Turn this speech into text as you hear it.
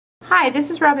Hi,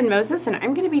 this is Robin Moses, and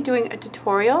I'm going to be doing a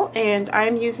tutorial, and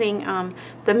I'm using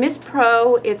the Miss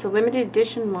Pro. It's a limited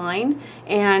edition line,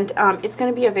 and it's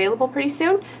going to be available pretty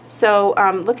soon, so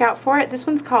look out for it. This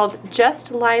one's called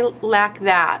Just Lilac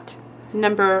That,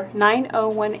 number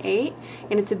 9018,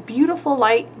 and it's a beautiful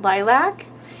light lilac,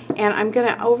 and I'm going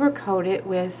to overcoat it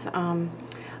with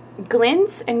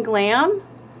Glints and Glam,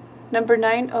 number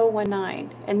 9019,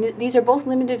 and these are both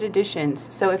limited editions,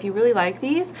 so if you really like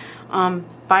these,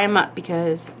 buy them up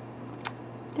because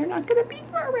they're not going to be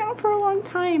around for a long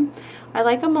time. I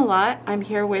like them a lot. I'm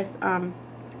here with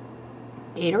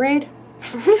Gatorade.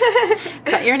 Is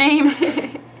that your name?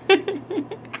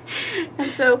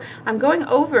 And so I'm going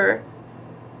over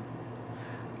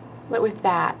with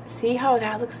that. See how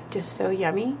that looks just so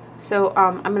yummy? So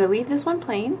I'm going to leave this one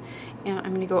plain, and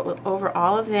I'm going to go over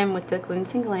all of them with the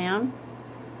Glints and Glam.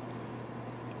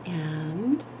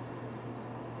 And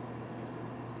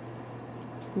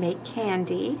make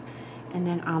candy, and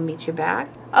then I'll meet you back.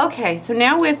 Okay, so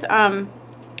now with I'm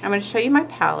going to show you my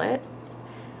palette.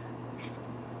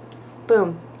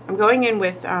 Boom. I'm going in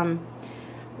with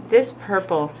this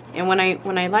purple, and when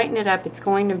I lighten it up, it's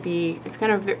going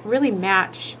to really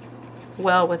match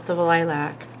well with the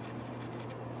lilac.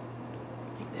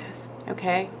 Like this.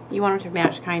 Okay? You want it to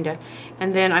match kinda.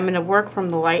 And then I'm going to work from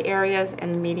the light areas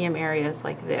and the medium areas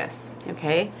like this.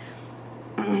 Okay?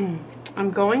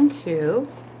 I'm going to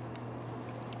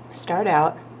start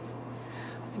out.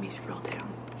 Let me scroll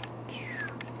down.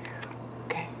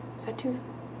 Okay. Is that too?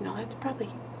 No, that's probably.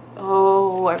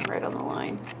 Oh, I'm right on the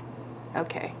line.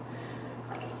 Okay.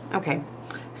 Okay.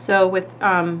 So with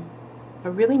a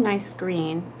really nice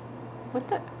green. What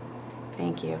the?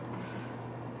 Thank you.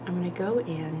 I'm going to go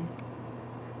in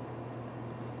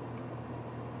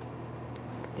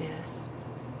like this.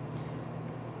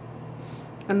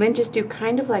 And then just do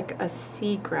kind of like a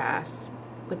seagrass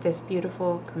with this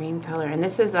beautiful green color. And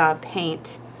this is a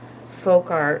paint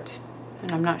folk art,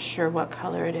 and I'm not sure what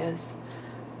color it is,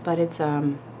 but it's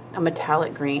a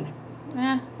metallic green.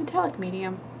 Metallic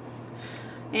medium.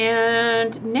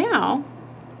 And now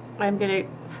I'm gonna,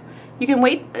 you can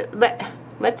wait,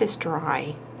 let this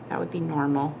dry. That would be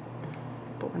normal,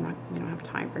 but we don't have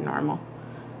time for normal.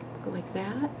 Go like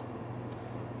that,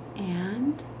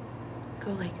 and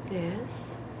go like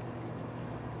this.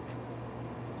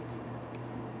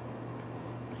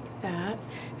 That,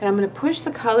 and I'm going to push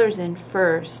the colors in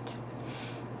first,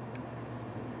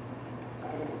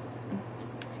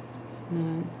 and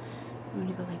then I'm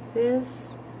going to go like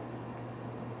this,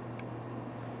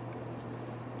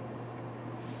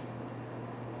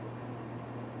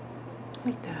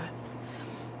 like that,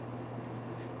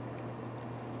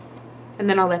 and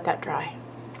then I'll let that dry.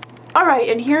 Alright,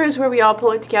 and here is where we all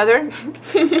pull it together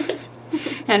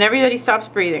and everybody stops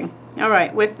breathing.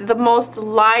 Alright, with the most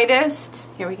lightest,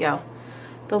 here we go,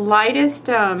 the lightest,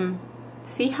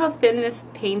 see how thin this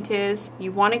paint is?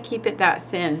 You want to keep it that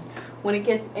thin. When it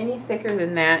gets any thicker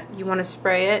than that, you want to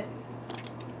spray it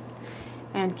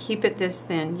and keep it this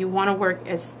thin. You want to work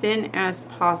as thin as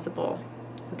possible,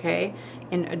 okay,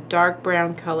 in a dark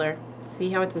brown color.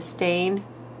 See how it's a stain?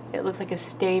 It looks like a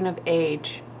stain of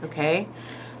age, okay?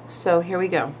 So here we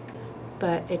go.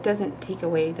 But it doesn't take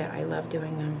away that I love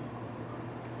doing them.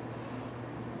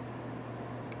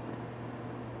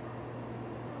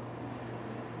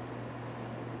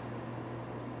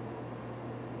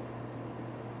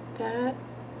 That.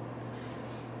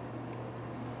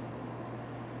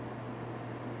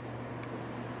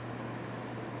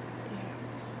 There.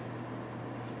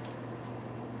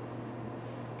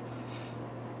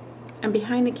 And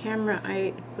behind the camera,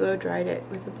 I blow dried it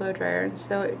with a blow dryer, and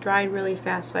so it dried really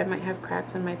fast, so I might have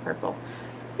cracks on my purple.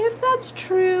 If that's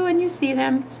true and you see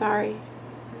them, sorry.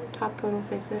 Top coat will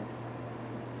fix it.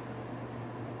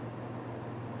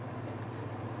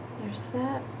 There's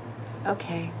that.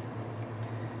 Okay.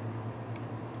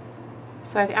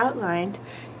 So I've outlined,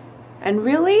 and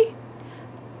really,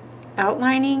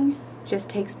 outlining just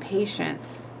takes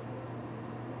patience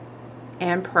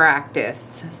and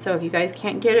practice. So if you guys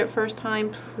can't get it first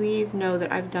time, please know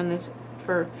that I've done this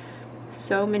for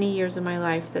so many years of my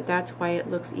life that that's why it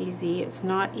looks easy. It's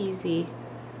not easy.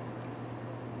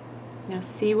 Now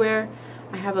see where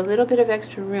I have a little bit of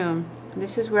extra room.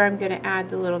 This is where I'm going to add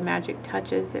the little magic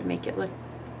touches that make it look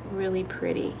really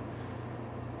pretty.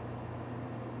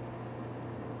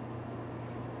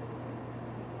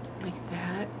 Like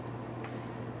that.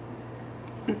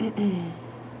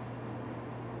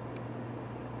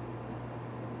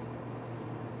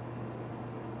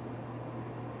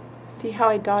 See how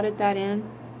I dotted that in?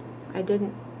 I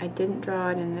didn't draw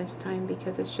it in this time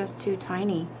because it's just too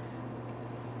tiny.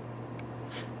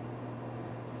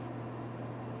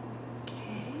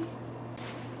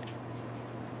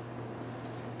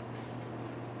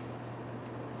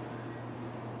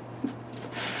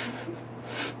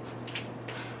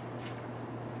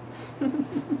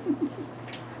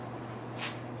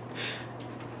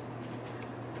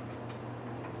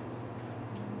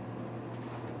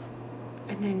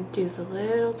 And then do the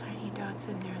little tiny dots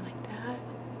in there like that.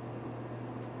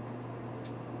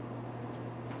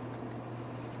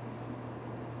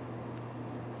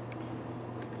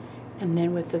 And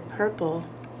then with the purple,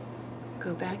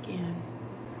 go back in.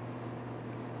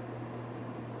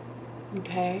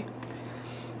 Okay.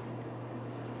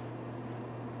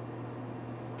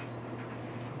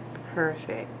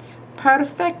 Perfect.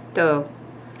 Perfecto.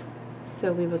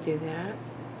 So we will do that.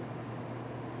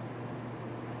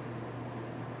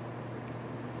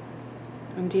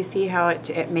 And do you see how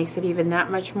it makes it even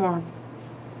that much more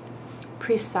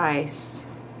precise?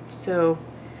 So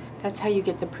that's how you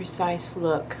get the precise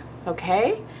look,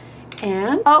 okay?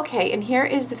 And here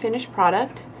is the finished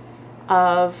product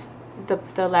of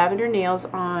the lavender nails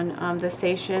on the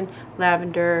Station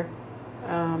Lavender,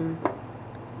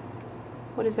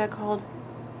 what is that called?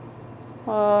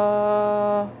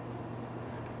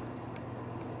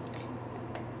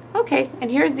 Okay, and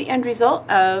here's the end result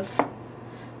of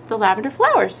the lavender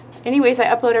flowers. Anyways, I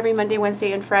upload every Monday,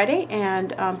 Wednesday, and Friday,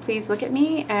 and please look at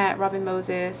me at Robin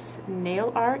Moses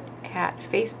Nail Art at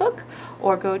Facebook,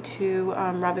 or go to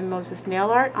Robin Moses Nail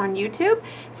Art on YouTube.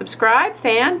 Subscribe,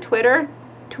 fan, Twitter,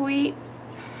 tweet,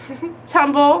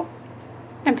 Tumblr,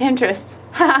 and Pinterest.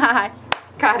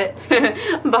 Got it.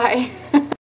 Bye.